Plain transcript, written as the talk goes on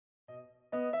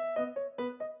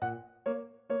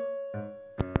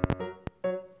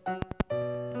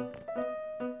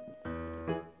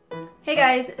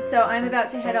guys, so I'm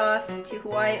about to head off to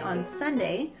Hawaii on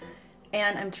Sunday,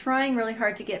 and I'm trying really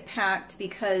hard to get packed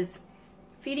because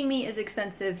feeding me is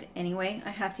expensive anyway.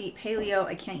 I have to eat paleo,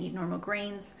 I can't eat normal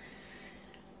grains,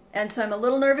 and so I'm a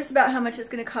little nervous about how much it's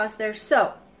going to cost there.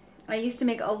 So I used to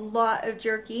make a lot of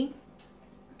jerky,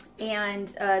 and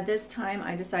this time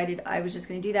I decided I was just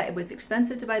going to do that. It was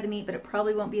expensive to buy the meat, but it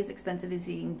probably won't be as expensive as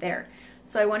eating there.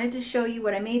 So I wanted to show you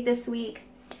what I made this week.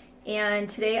 And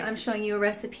today I'm showing you a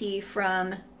recipe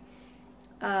from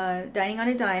Dining on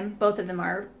a Dime. Both of them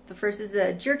are. The first is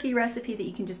a jerky recipe that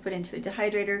you can just put into a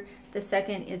dehydrator. The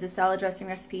second is a salad dressing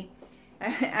recipe.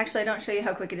 Actually, I don't show you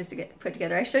how quick it is to get put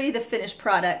together. I show you the finished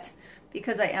product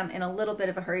because I am in a little bit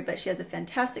of a hurry, but she has a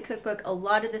fantastic cookbook. A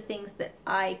lot of the things that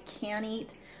I can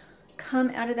eat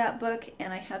come out of that book,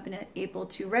 and I have been able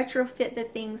to retrofit the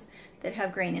things that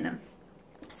have grain in them.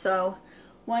 So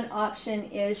one option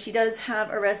is she does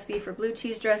have a recipe for blue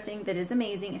cheese dressing that is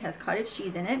amazing. It has cottage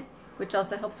cheese in it, which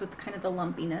also helps with kind of the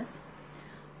lumpiness.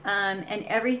 And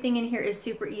everything in here is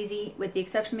super easy, with the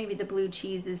exception maybe the blue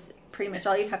cheese is pretty much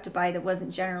all you'd have to buy that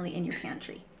wasn't generally in your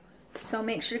pantry. So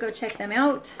make sure to go check them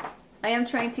out. I am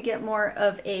trying to get more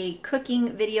of a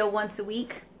cooking video once a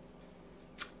week.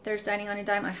 There's Dining on a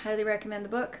Dime. I highly recommend the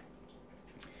book.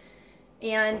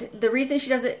 And the reason she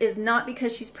does it is not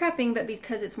because she's prepping, but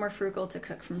because it's more frugal to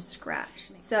cook from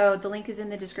scratch. So the link is in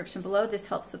the description below. This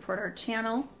helps support our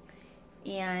channel.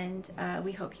 And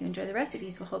we hope you enjoy the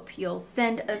recipes. We hope you'll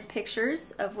send us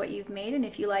pictures of what you've made and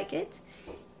if you like it.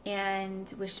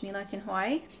 And wish me luck in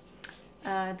Hawaii.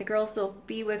 The girls will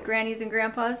be with grannies and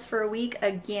grandpas for a week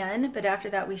again, but after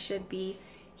that we should be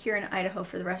here in Idaho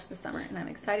for the rest of the summer, and I'm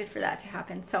excited for that to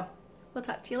happen. So we'll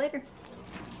talk to you later.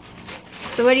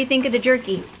 So what do you think of the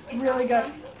jerky? Really good.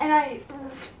 And I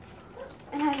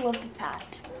love the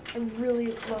pat. I really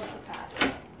love the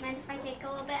pat. Mind if I take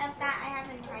a little bit of that? I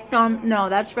haven't tried it. No,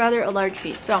 that's rather a large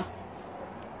piece. So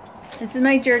this is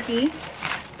my jerky.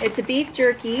 It's a beef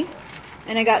jerky,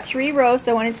 and I got 3 roasts.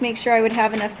 I wanted to make sure I would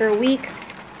have enough for a week.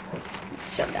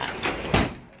 Let's show that.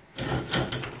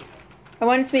 I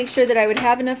wanted to make sure that I would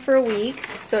have enough for a week,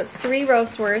 so it's 3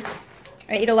 roasts worth.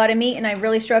 I eat a lot of meat, and I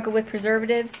really struggle with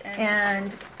preservatives,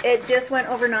 and it just went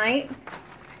overnight.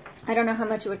 I don't know how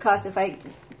much it would cost if I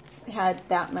had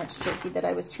that much jerky that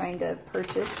I was trying to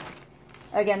purchase.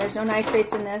 Again, there's no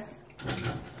nitrates in this.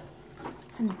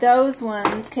 And those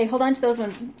ones, okay, hold on to those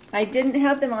ones. I didn't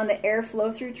have them on the air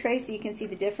flow through tray, so you can see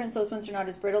the difference. Those ones are not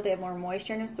as brittle. They have more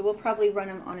moisture in them, so we'll probably run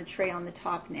them on a tray on the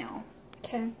top now.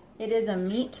 Okay. It is a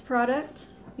meat product.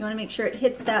 You want to make sure it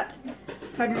hits that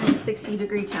 160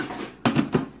 degree temp.